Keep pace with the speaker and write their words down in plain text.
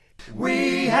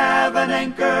We have an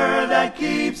anchor that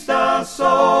keeps the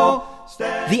soul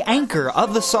steady. The Anchor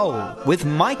of the Soul with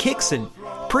Mike Hickson,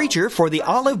 preacher for the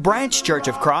Olive Branch Church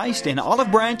of Christ in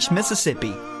Olive Branch,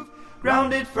 Mississippi.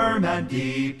 Grounded firm and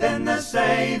deep in the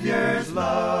Savior's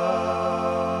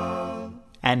love.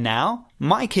 And now,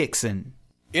 Mike Hickson.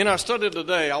 In our study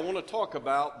today, I want to talk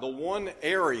about the one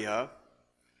area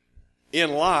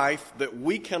in life that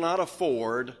we cannot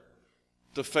afford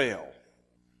to fail.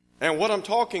 And what I'm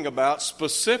talking about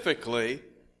specifically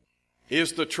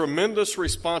is the tremendous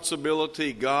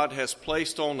responsibility God has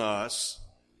placed on us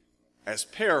as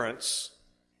parents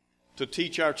to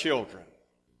teach our children.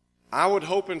 I would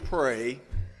hope and pray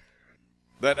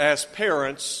that as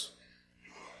parents,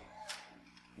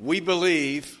 we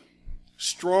believe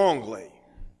strongly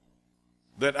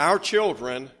that our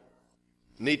children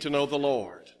need to know the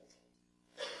Lord.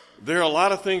 There are a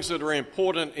lot of things that are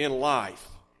important in life,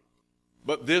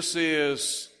 but this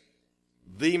is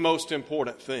the most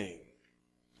important thing.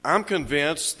 I'm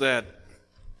convinced that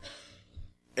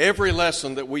every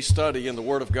lesson that we study in the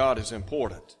Word of God is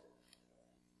important.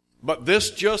 But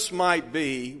this just might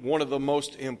be one of the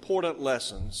most important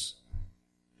lessons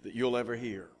that you'll ever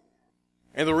hear.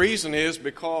 And the reason is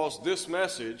because this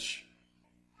message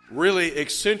really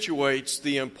accentuates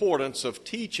the importance of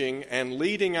teaching and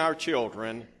leading our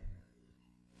children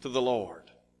to the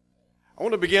Lord. I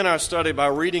want to begin our study by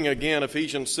reading again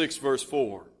Ephesians 6, verse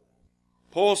 4.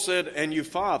 Paul said, "And you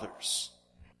fathers,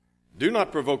 do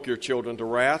not provoke your children to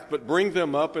wrath, but bring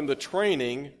them up in the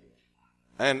training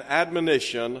and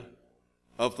admonition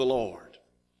of the Lord."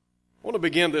 I want to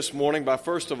begin this morning by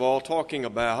first of all talking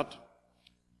about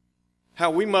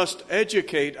how we must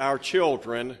educate our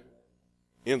children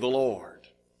in the Lord.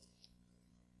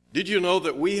 Did you know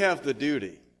that we have the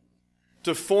duty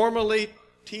to formally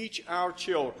teach our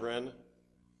children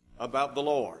about the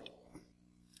Lord?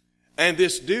 And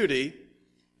this duty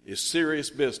is serious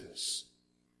business.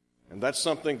 And that's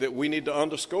something that we need to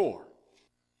underscore.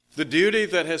 The duty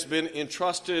that has been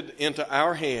entrusted into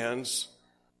our hands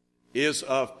is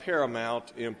of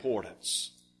paramount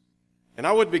importance. And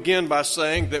I would begin by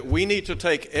saying that we need to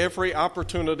take every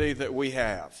opportunity that we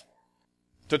have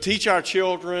to teach our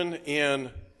children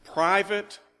in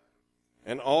private,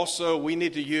 and also we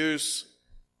need to use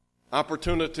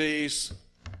opportunities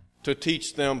to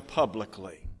teach them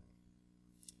publicly.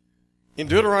 In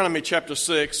Deuteronomy chapter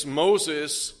 6,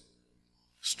 Moses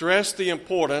stressed the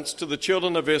importance to the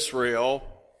children of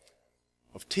Israel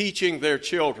of teaching their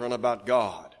children about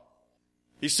God.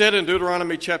 He said in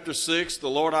Deuteronomy chapter 6, "The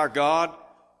Lord our God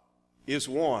is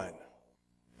one."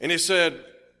 And he said,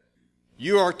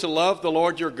 "You are to love the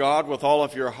Lord your God with all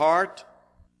of your heart,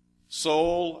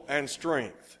 soul, and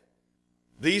strength.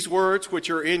 These words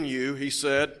which are in you," he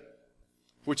said,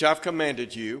 "which I've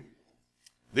commanded you,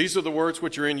 these are the words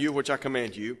which are in you, which I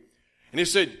command you." And he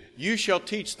said, "You shall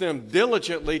teach them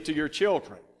diligently to your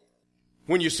children.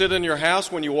 When you sit in your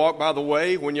house, when you walk by the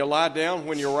way, when you lie down,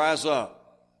 when you rise up."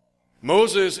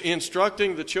 Moses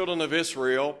instructing the children of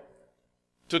Israel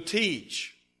to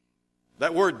teach.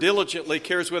 That word diligently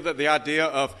carries with it the idea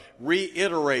of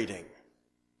reiterating,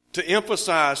 to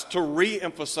emphasize, to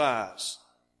re-emphasize,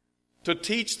 to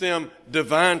teach them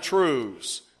divine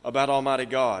truths about Almighty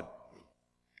God.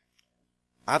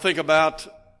 I think about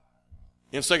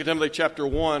in 2 Timothy chapter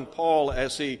 1, Paul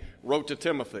as he wrote to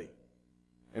Timothy.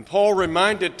 And Paul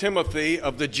reminded Timothy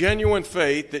of the genuine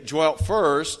faith that dwelt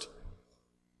first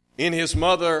in his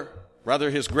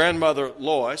grandmother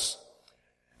Lois,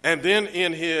 and then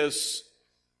in his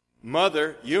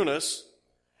mother Eunice,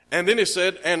 and then he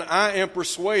said, "And I am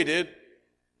persuaded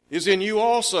is in you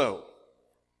also."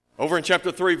 Over in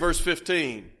chapter 3, verse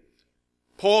 15,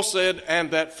 Paul said, "And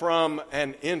that from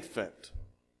an infant."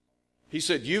 He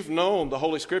said, "You've known the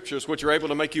Holy Scriptures, which are able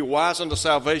to make you wise unto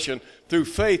salvation through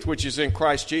faith which is in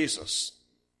Christ Jesus."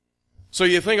 So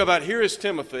you think about, here is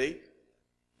Timothy.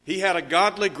 He had a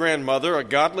godly grandmother, a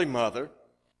godly mother.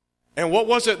 And what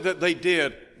was it that they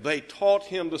did? They taught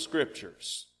him the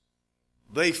Scriptures.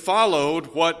 They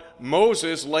followed what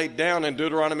Moses laid down in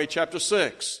Deuteronomy chapter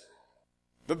 6.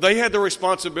 That they had the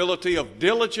responsibility of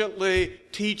diligently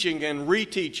teaching and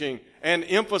reteaching and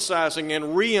emphasizing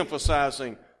and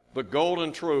re-emphasizing the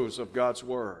golden truths of God's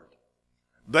Word.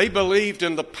 They believed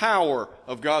in the power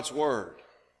of God's Word.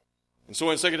 And so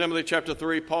in 2 Timothy chapter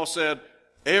 3, Paul said,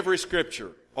 "Every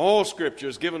Scripture, all Scripture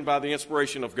is given by the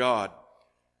inspiration of God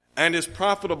and is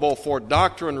profitable for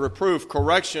doctrine, reproof,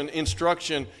 correction,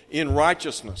 instruction in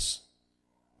righteousness,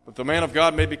 that the man of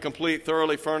God may be complete,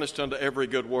 thoroughly furnished unto every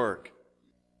good work."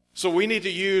 So we need to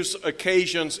use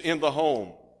occasions in the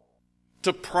home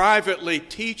to privately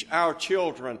teach our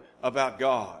children about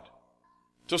God.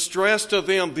 to stress to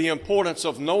them the importance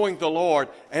of knowing the Lord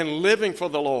and living for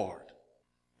the Lord.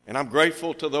 And I'm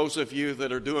grateful to those of you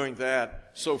that are doing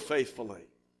that so faithfully.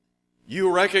 You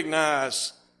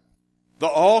recognize the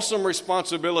awesome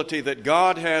responsibility that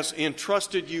God has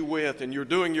entrusted you with, and you're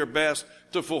doing your best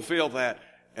to fulfill that.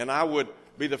 And I would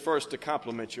be the first to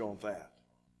compliment you on that.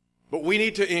 But we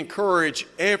need to encourage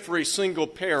every single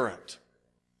parent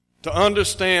to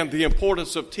understand the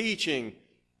importance of teaching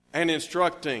and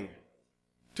instructing.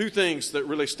 Two things that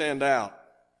really stand out.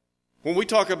 When we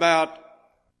talk about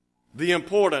the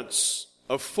importance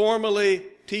of formally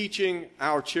teaching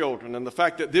our children and the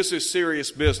fact that this is serious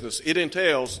business, it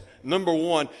entails, number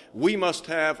one, we must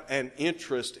have an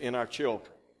interest in our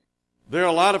children. There are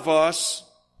a lot of us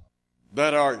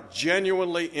that are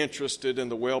genuinely interested in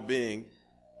the well-being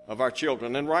of our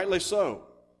children, and rightly so.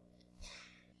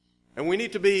 And we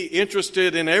need to be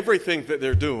interested in everything that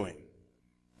they're doing.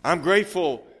 I'm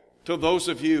grateful to those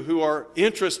of you who are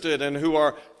interested and who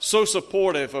are so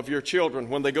supportive of your children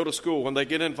when they go to school, when they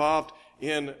get involved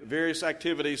in various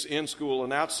activities in school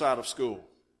and outside of school.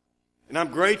 And I'm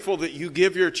grateful that you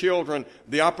give your children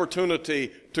the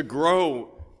opportunity to grow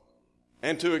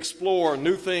and to explore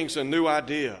new things and new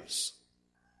ideas.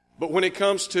 But when it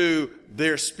comes to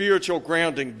their spiritual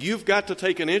grounding, you've got to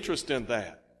take an interest in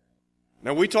that.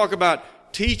 Now, we talk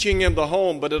about teaching in the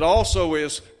home, but it also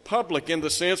is public in the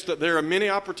sense that there are many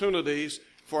opportunities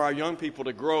for our young people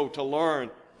to grow, to learn,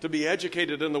 to be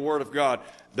educated in the Word of God.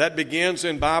 That begins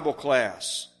in Bible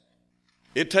class.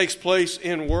 It takes place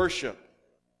in worship.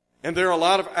 And there are a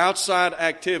lot of outside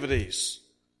activities,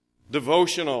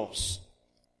 devotionals,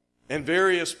 and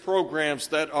various programs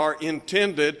that are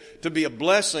intended to be a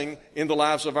blessing in the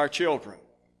lives of our children.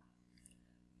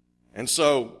 And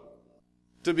so,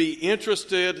 to be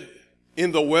interested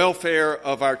in the welfare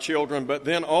of our children, but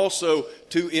then also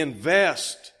to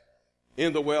invest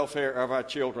in the welfare of our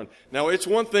children. Now, it's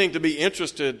one thing to be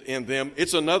interested in them.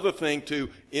 It's another thing to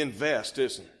invest,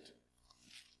 isn't it?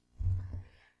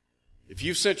 If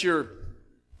you sent your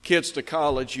kids to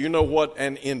college, you know what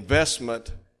an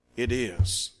investment it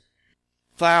is.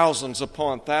 Thousands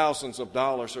upon thousands of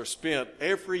dollars are spent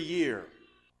every year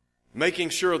making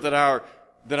sure that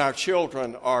our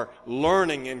children are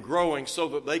learning and growing so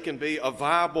that they can be a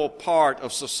viable part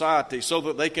of society, so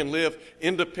that they can live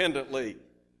independently.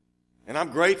 And I'm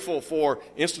grateful for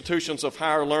institutions of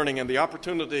higher learning and the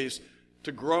opportunities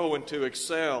to grow and to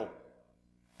excel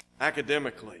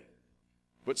academically.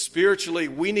 But spiritually,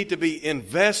 we need to be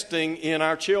investing in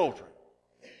our children,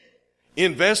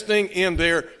 investing in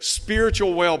their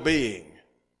spiritual well-being.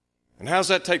 And how does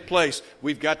that take place?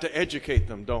 We've got to educate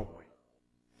them, don't we?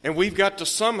 And we've got to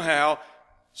somehow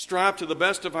strive to the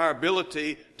best of our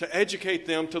ability to educate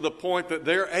them to the point that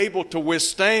they're able to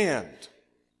withstand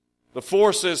the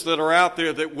forces that are out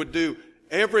there that would do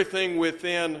everything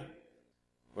within,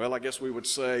 well, I guess we would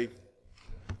say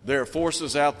there are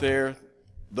forces out there,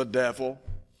 the devil,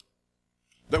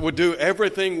 that would do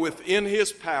everything within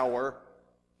his power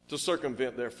to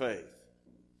circumvent their faith.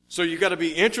 So you've got to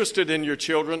be interested in your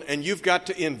children, and you've got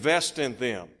to invest in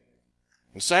them.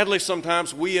 And sadly,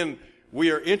 sometimes we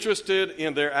are interested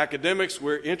in their academics,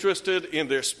 we're interested in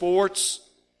their sports,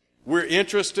 we're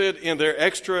interested in their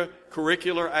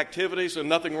extracurricular activities, and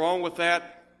nothing wrong with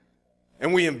that.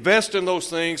 And we invest in those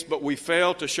things, but we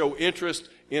fail to show interest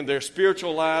in their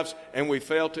spiritual lives, and we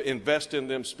fail to invest in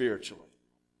them spiritually.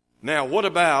 Now, what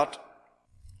about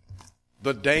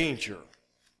the danger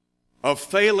of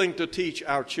failing to teach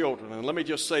our children? And let me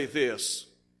just say this,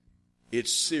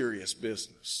 it's serious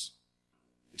business.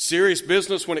 It's serious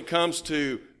business when it comes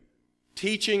to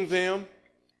teaching them,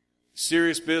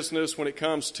 serious business when it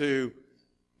comes to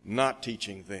not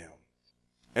teaching them.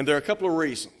 And there are a couple of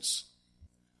reasons.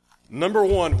 Number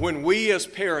one, when we as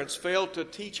parents fail to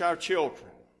teach our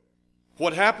children,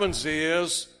 what happens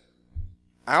is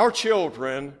our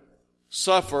children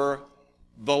suffer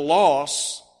the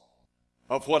loss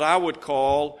of what I would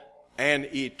call an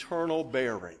eternal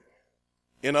bearing.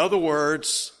 In other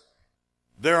words,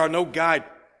 there are no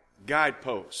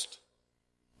guideposts.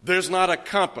 There's not a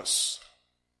compass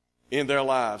in their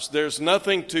lives. There's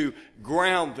nothing to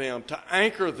ground them, to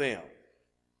anchor them.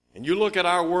 And you look at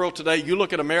our world today, you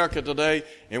look at America today,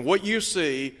 and what you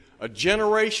see, a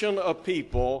generation of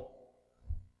people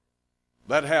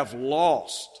that have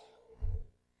lost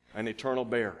an eternal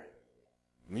bearing.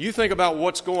 When you think about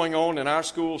what's going on in our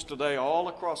schools today all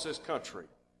across this country,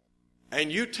 and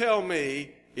you tell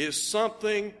me, is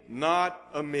something not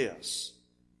amiss?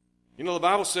 You know, the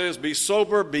Bible says, be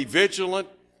sober, be vigilant.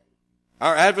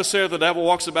 Our adversary, the devil,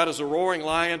 walks about as a roaring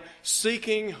lion,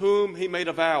 seeking whom he may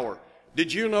devour.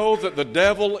 Did you know that the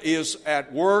devil is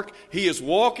at work? He is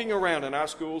walking around in our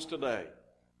schools today,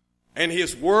 and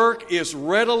his work is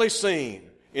readily seen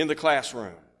in the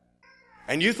classroom.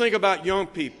 And you think about young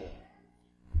people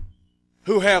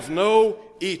who have no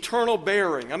eternal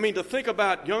bearing. I mean, to think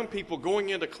about young people going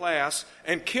into class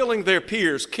and killing their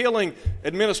peers, killing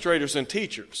administrators and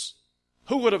teachers.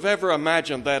 Who would have ever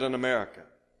imagined that in America?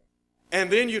 And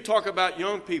then you talk about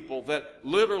young people that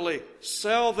literally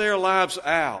sell their lives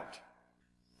out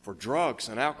for drugs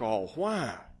and alcohol.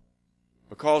 Why?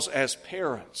 Because as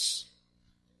parents,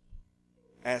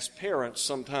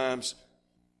 sometimes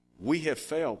we have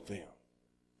failed them.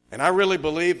 And I really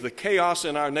believe the chaos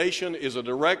in our nation is a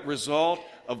direct result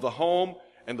of the home.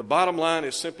 And the bottom line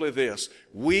is simply this.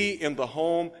 We in the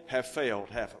home have failed,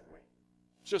 haven't we?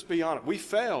 Let's just be honest. We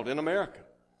failed in America.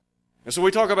 And so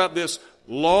we talk about this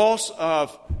loss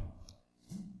of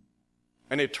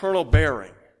an eternal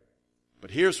bearing.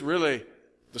 But here's really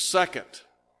the second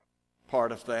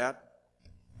part of that.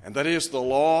 And that is the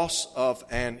loss of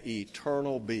an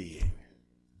eternal being.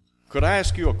 Could I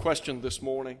ask you a question this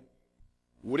morning?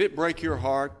 Would it break your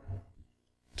heart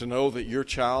to know that your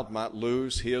child might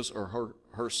lose his or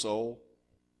her soul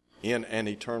in an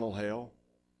eternal hell?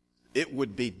 It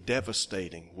would be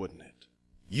devastating, wouldn't it?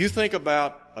 You think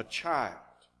about a child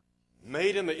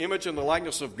made in the image and the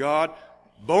likeness of God,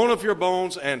 bone of your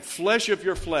bones and flesh of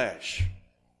your flesh,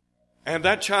 and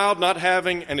that child not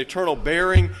having an eternal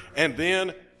bearing, and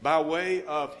then by way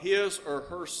of his or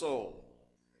her soul,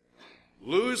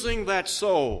 losing that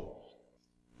soul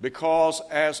because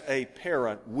as a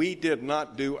parent, we did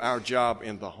not do our job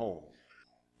in the home.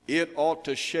 It ought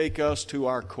to shake us to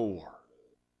our core.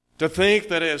 To think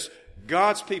that as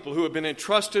God's people who have been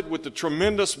entrusted with the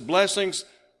tremendous blessings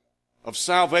of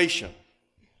salvation,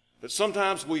 that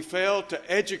sometimes we fail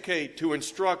to educate, to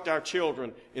instruct our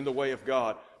children in the way of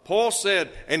God. Paul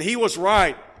said, and he was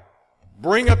right,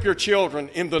 bring up your children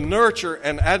in the nurture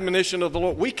and admonition of the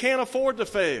Lord. We can't afford to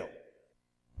fail.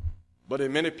 But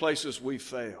in many places we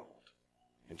failed.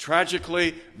 And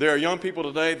tragically, there are young people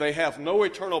today, they have no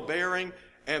eternal bearing,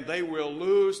 and they will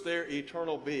lose their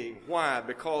eternal being. Why?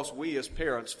 Because we as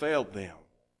parents failed them.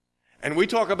 And we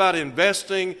talk about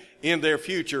investing in their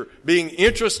future, being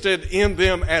interested in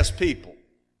them as people.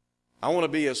 I want to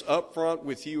be as upfront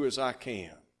with you as I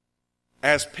can.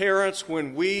 As parents,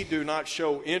 when we do not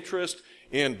show interest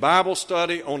in Bible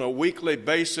study on a weekly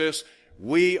basis,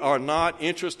 we are not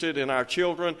interested in our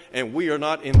children, and we are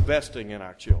not investing in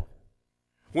our children.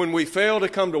 When we fail to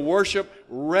come to worship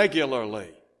regularly,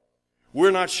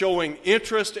 we're not showing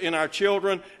interest in our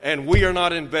children, and we are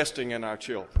not investing in our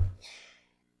children.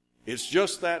 It's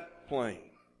just that plain.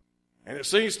 And it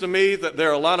seems to me that there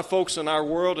are a lot of folks in our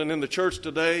world and in the church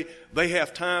today, they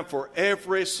have time for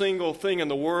every single thing in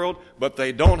the world, but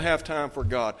they don't have time for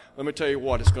God. Let me tell you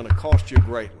what, it's going to cost you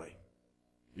greatly.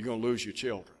 You're going to lose your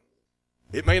children.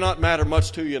 It may not matter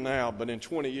much to you now, but in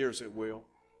 20 years it will.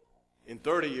 In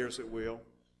 30 years it will.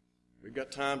 We've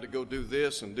got time to go do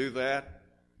this and do that.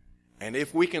 And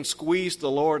if we can squeeze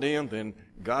the Lord in, then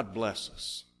God bless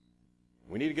us.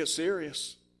 We need to get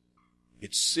serious.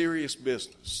 It's serious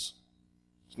business.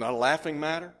 It's not a laughing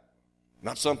matter,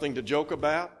 not something to joke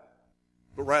about,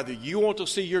 but rather you want to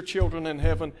see your children in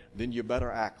heaven, then you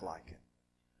better act like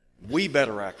it. We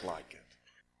better act like it.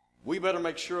 We better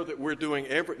make sure that we're doing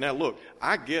Now look,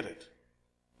 I get it.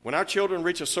 When our children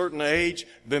reach a certain age,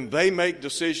 then they make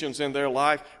decisions in their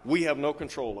life. We have no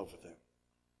control over them.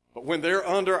 But when they're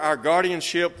under our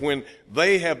guardianship, when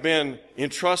they have been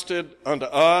entrusted unto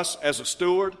us as a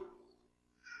steward,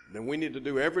 then we need to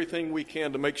do everything we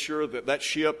can to make sure that that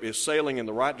ship is sailing in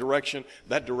the right direction.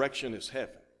 That direction is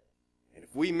heaven. And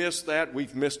if we miss that,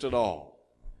 we've missed it all.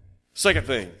 Second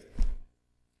thing.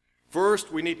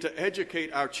 First, we need to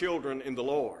educate our children in the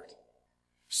Lord.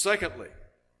 Secondly,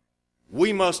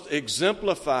 we must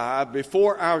exemplify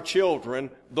before our children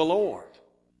the Lord.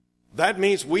 That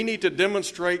means we need to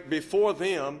demonstrate before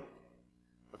them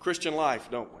a Christian life,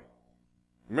 don't we?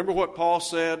 Remember what Paul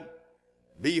said?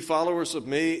 Be followers of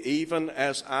me, even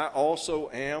as I also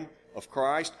am of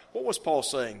Christ. What was Paul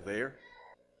saying there?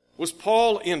 Was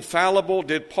Paul infallible?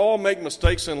 Did Paul make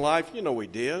mistakes in life? You know he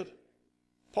did.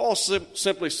 Paul's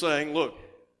simply saying, look,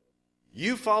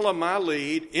 you follow my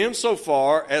lead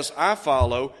insofar as I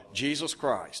follow Jesus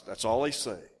Christ. That's all he's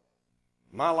saying.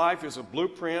 My life is a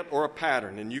blueprint or a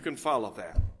pattern, and you can follow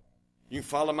that. You can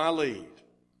follow my lead.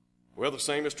 Well, the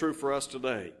same is true for us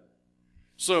today.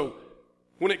 So,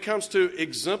 when it comes to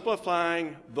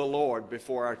exemplifying the Lord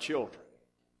before our children,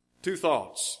 two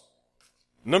thoughts.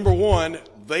 Number one,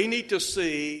 they need to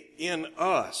see in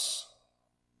us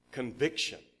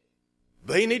conviction.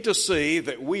 They need to see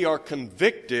that we are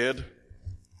convicted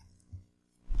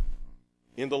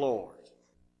in the Lord.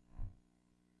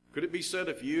 Could it be said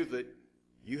of you that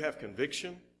you have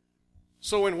conviction?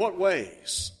 So in what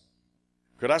ways?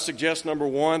 Could I suggest, number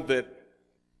one, that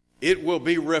it will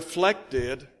be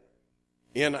reflected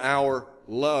in our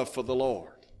love for the Lord?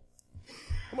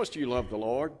 How much do you love the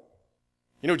Lord?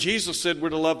 You know, Jesus said we're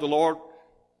to love the Lord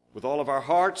with all of our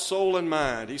heart, soul, and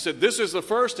mind. He said this is the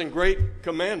first and great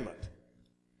commandment.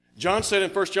 John said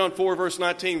in 1 John 4, verse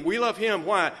 19, we love Him.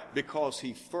 Why? Because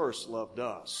He first loved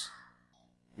us.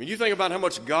 When you think about how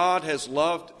much God has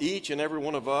loved each and every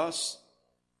one of us,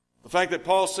 the fact that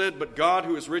Paul said, but God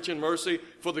who is rich in mercy,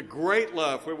 for the great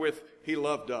love wherewith He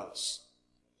loved us.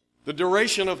 The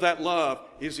duration of that love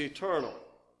is eternal.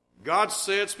 God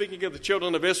said, speaking of the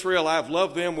children of Israel, I have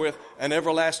loved them with an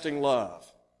everlasting love.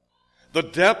 The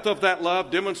depth of that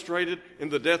love demonstrated in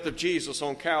the death of Jesus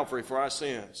on Calvary for our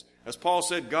sins. As Paul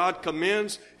said, God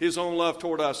commends His own love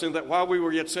toward us in that while we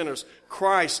were yet sinners,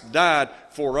 Christ died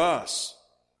for us.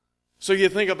 So you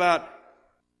think about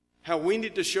how we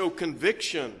need to show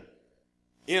conviction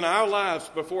in our lives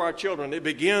before our children. It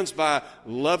begins by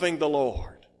loving the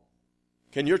Lord.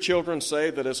 Can your children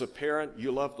say that as a parent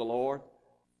you love the Lord?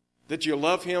 That you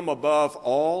love Him above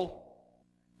all?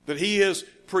 That He is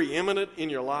preeminent in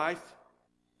your life?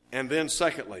 And then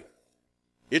secondly,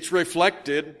 it's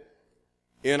reflected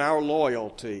in our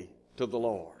loyalty to the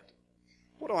Lord.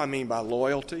 What do I mean by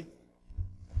loyalty?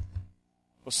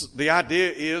 Well, the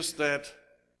idea is that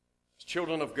as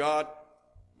children of God,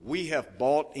 we have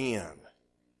bought in.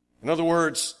 In other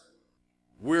words,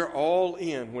 we're all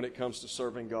in when it comes to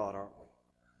serving God, aren't we?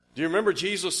 Do you remember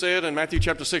Jesus said in Matthew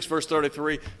chapter 6, verse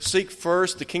 33, seek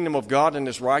first the kingdom of God and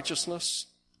His righteousness?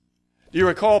 Do you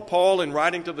recall Paul, in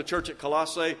writing to the church at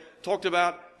Colossae, talked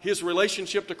about his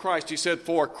relationship to Christ? He said,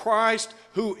 for Christ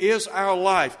who is our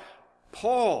life.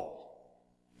 Paul,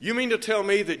 you mean to tell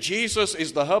me that Jesus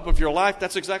is the hub of your life?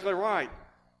 That's exactly right.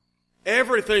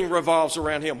 Everything revolves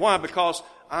around Him. Why? Because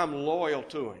I'm loyal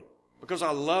to Him. Because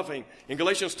I love Him. In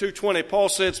Galatians 2:20, Paul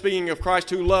said, speaking of Christ,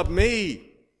 who loved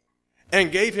me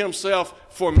and gave Himself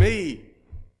for me.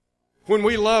 When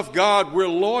we love God, we're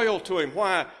loyal to Him.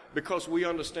 Why? Because we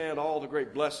understand all the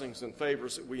great blessings and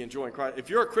favors that we enjoy in Christ. If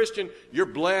you're a Christian, you're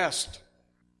blessed.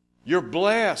 You're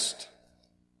blessed.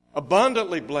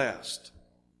 Abundantly blessed.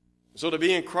 So to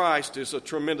be in Christ is a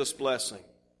tremendous blessing.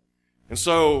 And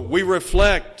so we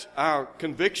reflect our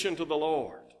conviction to the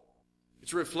Lord.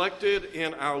 It's reflected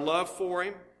in our love for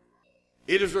Him.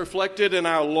 It is reflected in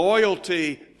our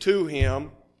loyalty to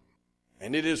Him.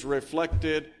 And it is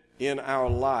reflected in our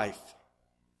life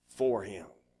for Him.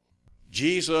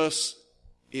 Jesus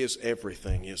is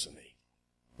everything, isn't He?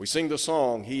 We sing the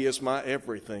song, He is my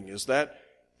everything. Is that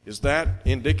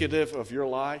indicative of your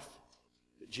life?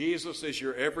 That Jesus is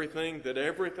your everything, that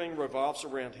everything revolves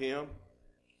around Him,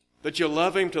 that you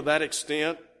love Him to that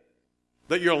extent,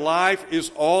 that your life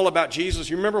is all about Jesus.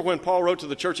 You remember when Paul wrote to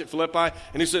the church at Philippi,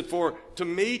 and he said, for to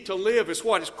me to live is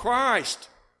what? It's Christ.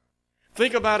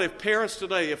 Think about if parents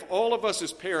today, if all of us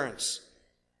as parents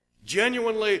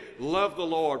genuinely love the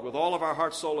Lord with all of our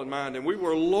heart, soul, and mind, and we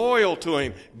were loyal to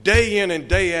Him day in and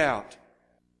day out,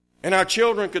 and our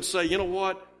children could say, you know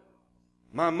what?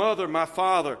 My mother, my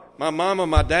father, my mama,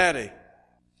 my daddy,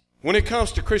 when it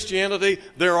comes to Christianity,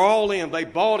 they're all in. They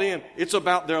bought in. It's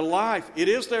about their life. It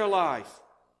is their life.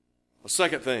 The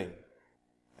second thing,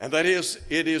 and that is,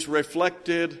 it is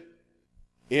reflected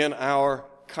in our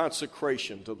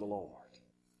consecration to the Lord.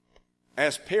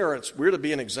 As parents, we're to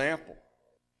be an example.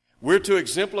 We're to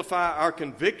exemplify our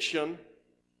conviction,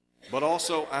 but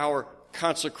also our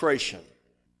consecration.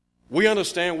 We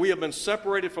understand we have been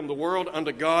separated from the world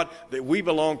unto God, that we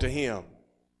belong to Him.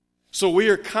 So we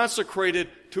are consecrated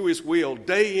to His will,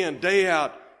 day in, day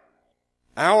out.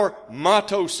 Our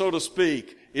motto, so to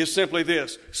speak, is simply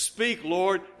this: speak,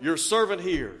 Lord, your servant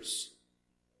hears.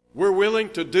 We're willing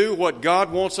to do what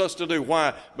God wants us to do.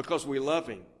 Why? Because we love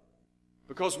Him.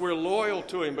 Because we're loyal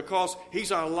to Him. Because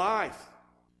He's our life.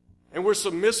 And we're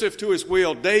submissive to His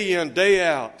will day in, day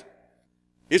out.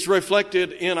 It's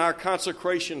reflected in our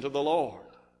consecration to the Lord.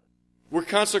 We're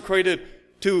consecrated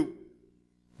to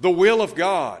the will of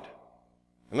God.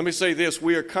 And let me say this,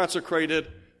 we are consecrated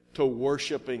to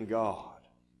worshiping God.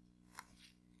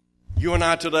 You and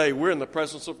I today, we're in the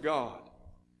presence of God.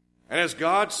 And as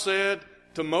God said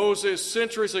to Moses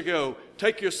centuries ago,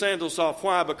 take your sandals off.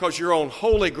 Why? Because you're on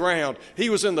holy ground. He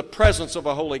was in the presence of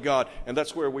a holy God. And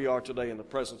that's where we are today, in the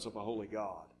presence of a holy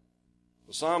God.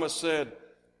 The psalmist said,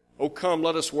 oh, come,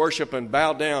 let us worship and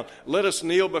bow down. Let us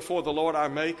kneel before the Lord our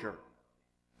Maker.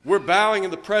 We're bowing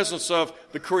in the presence of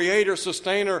the Creator,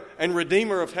 Sustainer, and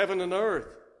Redeemer of heaven and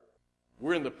earth.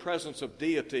 We're in the presence of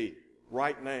deity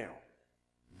right now.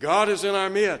 God is in our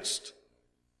midst.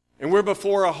 And we're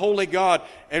before a holy God.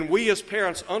 And we as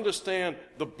parents understand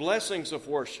the blessings of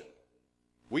worship.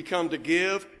 We come to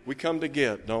give, we come to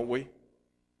get, don't we?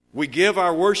 We give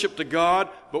our worship to God,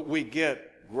 but we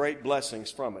get great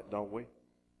blessings from it, don't we?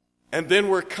 And then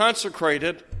we're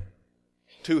consecrated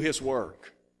to His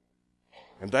work.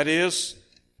 And that is,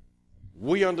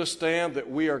 we understand that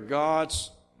we are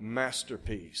God's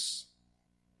masterpiece,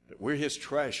 that we're His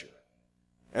treasure,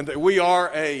 and that we are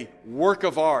a work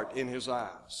of art in His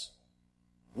eyes.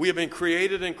 We have been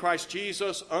created in Christ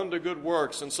Jesus unto good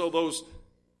works, and so those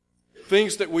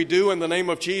things that we do in the name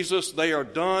of Jesus, they are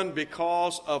done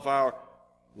because of our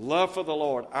love for the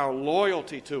Lord, our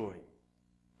loyalty to Him,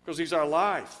 because He's our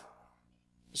life.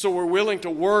 So we're willing to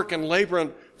work and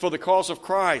labor for the cause of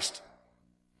Christ,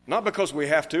 not because we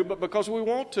have to, but because we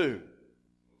want to.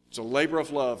 It's a labor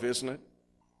of love, isn't it?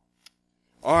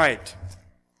 All right.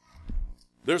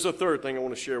 There's a third thing I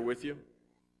want to share with you,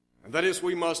 and that is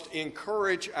we must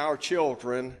encourage our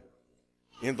children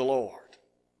in the Lord.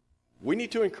 We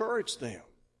need to encourage them.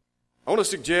 I want to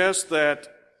suggest that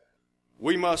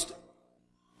we must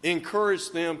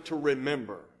encourage them to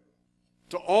remember,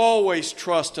 to always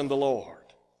trust in the Lord.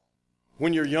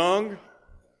 When you're young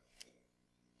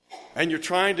and you're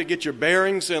trying to get your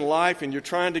bearings in life and you're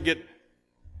trying to get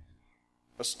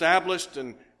established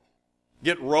and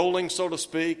get rolling, so to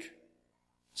speak,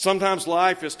 sometimes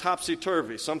life is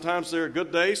topsy-turvy. Sometimes there are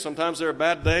good days, sometimes there are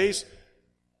bad days.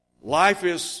 Life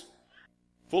is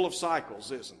full of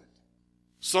cycles, isn't it?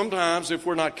 Sometimes, if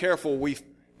we're not careful,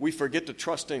 we forget to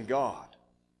trust in God.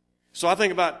 So I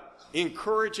think about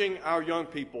encouraging our young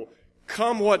people,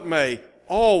 come what may,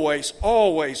 always,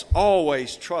 always,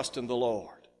 always trust in the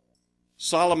Lord.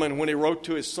 Solomon, when he wrote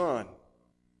to his son,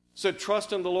 said,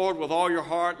 trust in the Lord with all your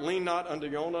heart, lean not unto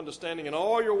your own understanding, in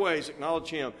all your ways acknowledge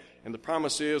Him, and the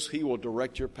promise is He will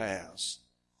direct your paths.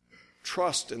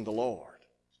 Trust in the Lord.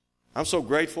 I'm so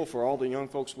grateful for all the young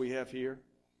folks we have here.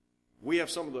 We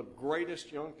have some of the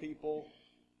greatest young people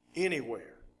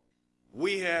anywhere.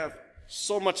 We have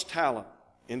so much talent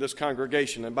in this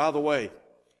congregation. And by the way,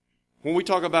 when we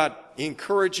talk about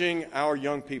encouraging our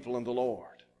young people in the Lord,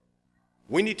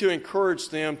 we need to encourage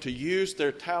them to use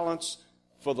their talents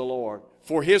for the Lord,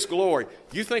 for His glory.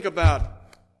 You think about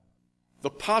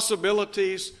the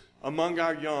possibilities among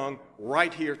our young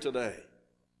right here today.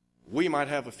 We might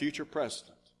have a future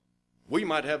president. We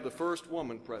might have the first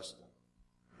woman president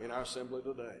in our assembly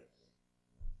today.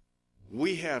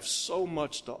 We have so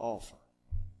much to offer.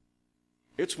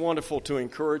 It's wonderful to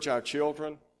encourage our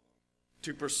children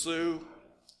to pursue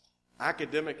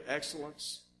academic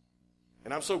excellence.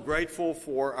 And I'm so grateful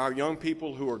for our young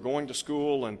people who are going to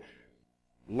school and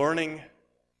learning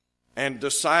and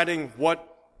deciding what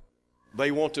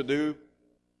they want to do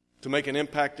to make an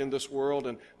impact in this world.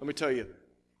 And let me tell you,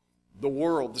 the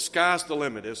world, the sky's the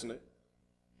limit, isn't it?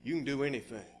 You can do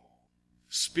anything.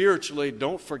 Spiritually,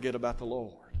 don't forget about the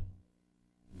Lord.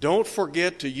 Don't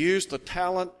forget to use the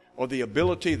talent or the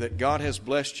ability that God has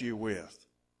blessed you with.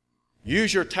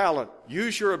 Use your talent.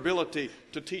 Use your ability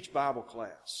to teach Bible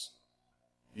class.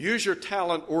 Use your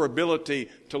talent or ability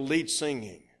to lead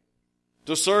singing,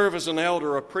 to serve as an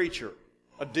elder, a preacher,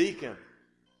 a deacon.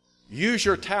 Use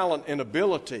your talent and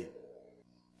ability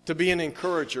to be an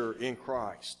encourager in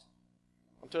Christ.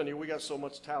 I'm telling you, we got so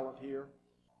much talent here.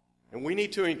 And we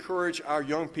need to encourage our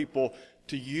young people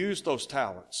to use those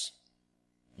talents.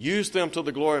 Use them to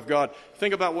the glory of God.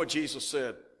 Think about what Jesus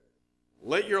said.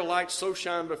 Let your light so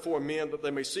shine before men that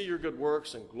they may see your good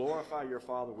works and glorify your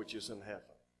Father which is in heaven.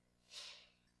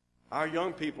 Our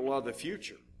young people are the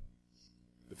future.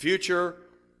 The future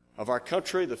of our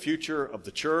country, the future of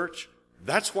the church.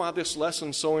 That's why this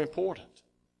lesson's so important.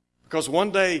 Because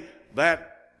one day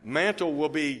that mantle will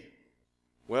be,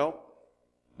 well,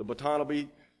 the baton will be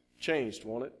changed,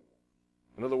 won't it?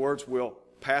 In other words, we'll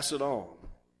pass it on.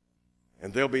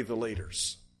 And they'll be the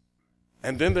leaders.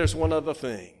 And then there's one other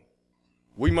thing.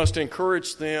 We must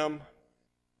encourage them.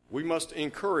 We must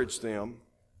encourage them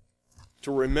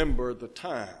to remember the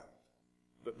time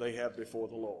that they have before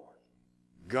the Lord.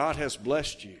 God has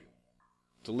blessed you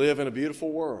to live in a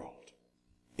beautiful world.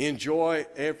 Enjoy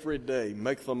every day.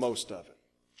 Make the most of it.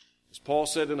 As Paul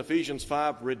said in Ephesians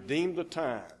 5, redeem the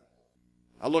time.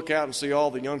 I look out and see all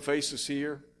the young faces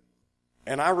here,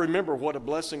 and I remember what a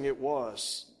blessing it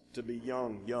was to be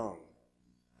young.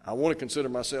 I want to consider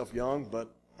myself young,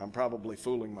 but I'm probably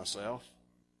fooling myself.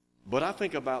 But I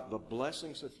think about the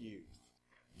blessings of youth.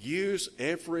 Use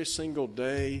every single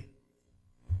day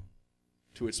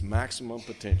to its maximum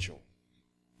potential.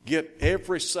 Get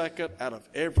every second out of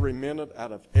every minute,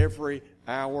 out of every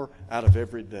hour, out of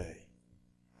every day,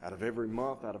 out of every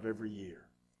month, out of every year.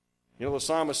 You know, the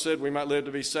psalmist said we might live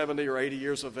to be 70 or 80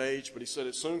 years of age, but he said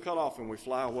it's soon cut off and we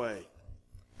fly away.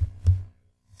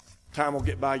 Time will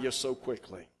get by you so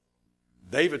quickly.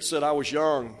 David said, I was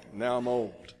young, now I'm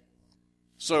old.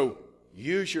 So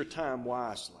use your time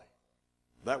wisely.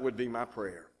 That would be my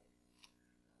prayer.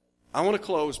 I want to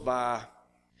close by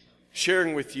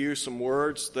sharing with you some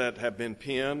words that have been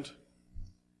penned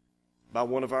by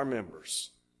one of our members.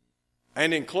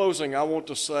 And in closing, I want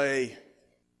to say,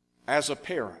 as a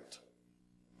parent,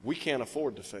 we can't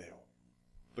afford to fail.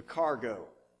 The cargo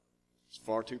is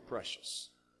far too precious.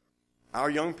 Our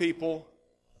young people,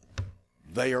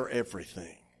 they are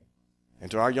everything. And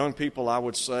to our young people, I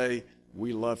would say,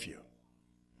 we love you.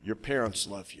 Your parents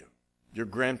love you. Your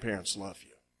grandparents love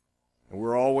you. And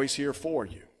we're always here for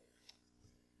you.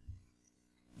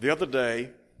 The other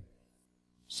day,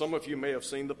 some of you may have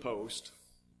seen the post.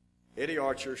 Eddie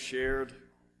Archer shared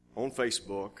on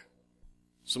Facebook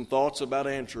some thoughts about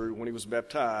Andrew when he was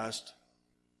baptized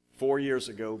 4 years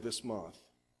ago this month.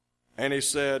 And he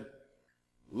said,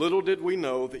 little did we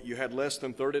know that you had less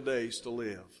than 30 days to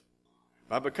live.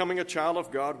 By becoming a child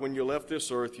of God, when you left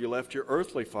this earth, you left your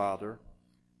earthly father,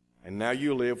 and now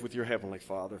you live with your heavenly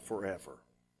Father forever.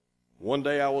 One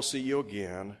day I will see you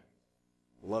again.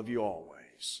 Love you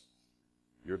always.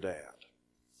 Your dad.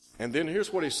 And then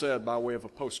here's what he said by way of a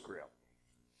postscript.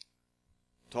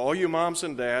 To all you moms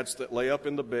and dads that lay up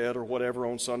in the bed or whatever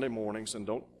on Sunday mornings and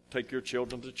don't take your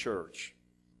children to church,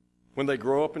 when they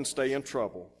grow up and stay in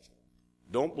trouble,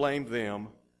 don't blame them,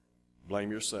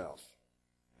 blame yourself.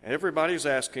 Everybody's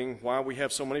asking why we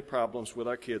have so many problems with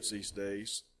our kids these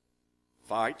days.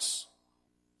 Fights,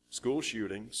 school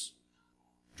shootings,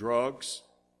 drugs,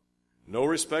 no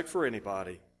respect for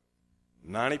anybody.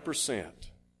 90%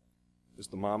 is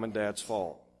the mom and dad's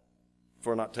fault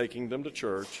for not taking them to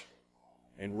church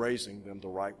and raising them the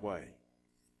right way.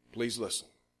 Please listen.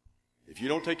 If you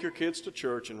don't take your kids to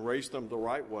church and raise them the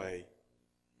right way,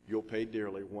 you'll pay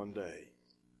dearly one day,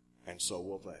 and so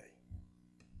will they.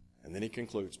 And then he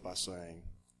concludes by saying,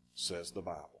 says the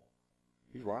Bible.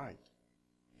 He's right.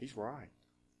 He's right.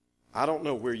 I don't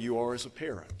know where you are as a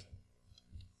parent.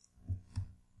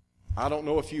 I don't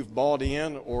know if you've bought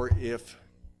in or if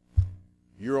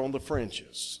you're on the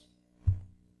fringes.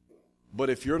 But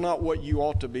if you're not what you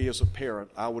ought to be as a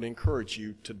parent, I would encourage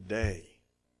you today,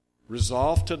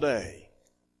 resolve today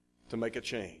to make a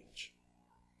change,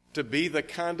 to be the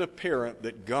kind of parent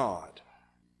that God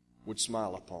would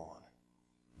smile upon.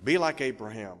 Be like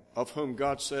Abraham, of whom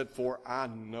God said, for I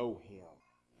know him,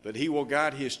 that he will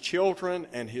guide his children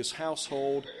and his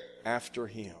household after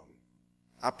him.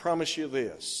 I promise you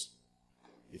this,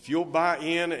 if you'll buy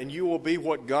in and you will be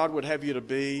what God would have you to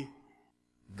be,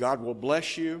 God will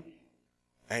bless you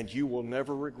and you will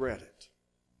never regret it.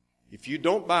 If you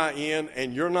don't buy in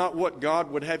and you're not what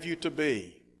God would have you to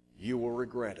be, you will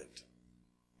regret it.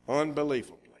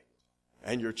 Unbelievably.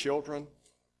 And your children,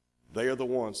 they are the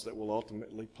ones that will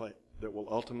ultimately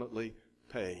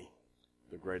pay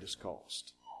the greatest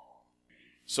cost.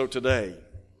 So today,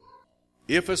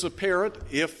 if as a parent,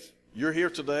 if you're here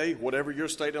today, whatever your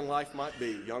state in life might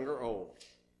be, young or old,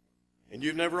 and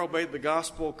you've never obeyed the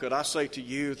gospel, could I say to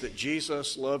you that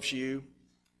Jesus loves you?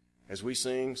 As we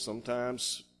sing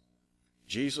sometimes,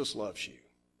 Jesus loves you.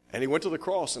 And he went to the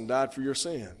cross and died for your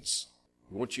sins.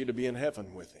 He wants you to be in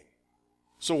heaven with him.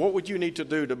 So what would you need to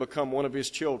do to become one of his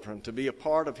children, to be a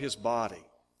part of his body,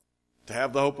 to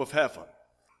have the hope of heaven?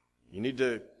 You need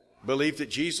to believe that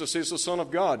Jesus is the Son of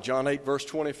God, John 8, verse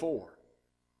 24.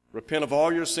 Repent of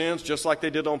all your sins, just like they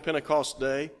did on Pentecost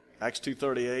Day, Acts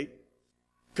 2:38.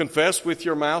 Confess with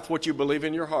your mouth what you believe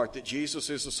in your heart, that Jesus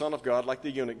is the Son of God, like the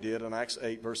eunuch did in Acts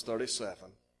 8, verse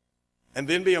 37. And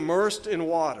then be immersed in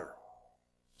water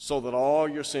so that all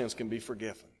your sins can be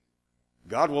forgiven.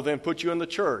 God will then put you in the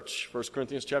church, 1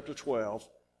 Corinthians chapter 12,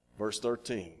 verse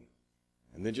 13.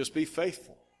 And then just be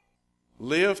faithful.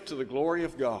 Live to the glory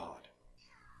of God.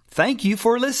 Thank you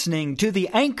for listening to the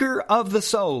Anchor of the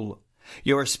Soul.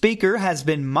 Your speaker has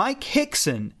been Mike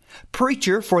Hickson,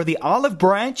 preacher for the Olive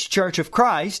Branch Church of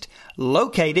Christ,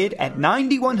 located at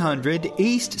 9100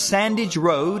 East Sandage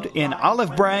Road in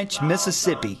Olive Branch,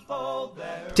 Mississippi.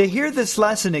 To hear this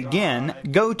lesson again,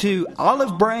 go to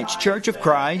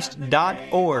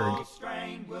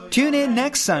olivebranchchurchofchrist.org. Tune in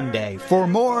next Sunday for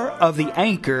more of the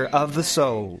Anchor of the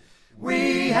Soul.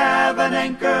 We have an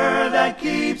anchor that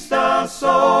keeps the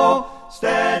soul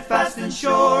steadfast and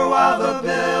sure while the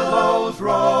billows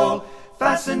roll.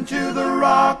 Fastened to the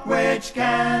rock which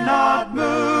cannot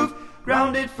move,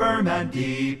 grounded firm and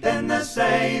deep in the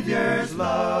Savior's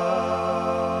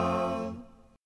love.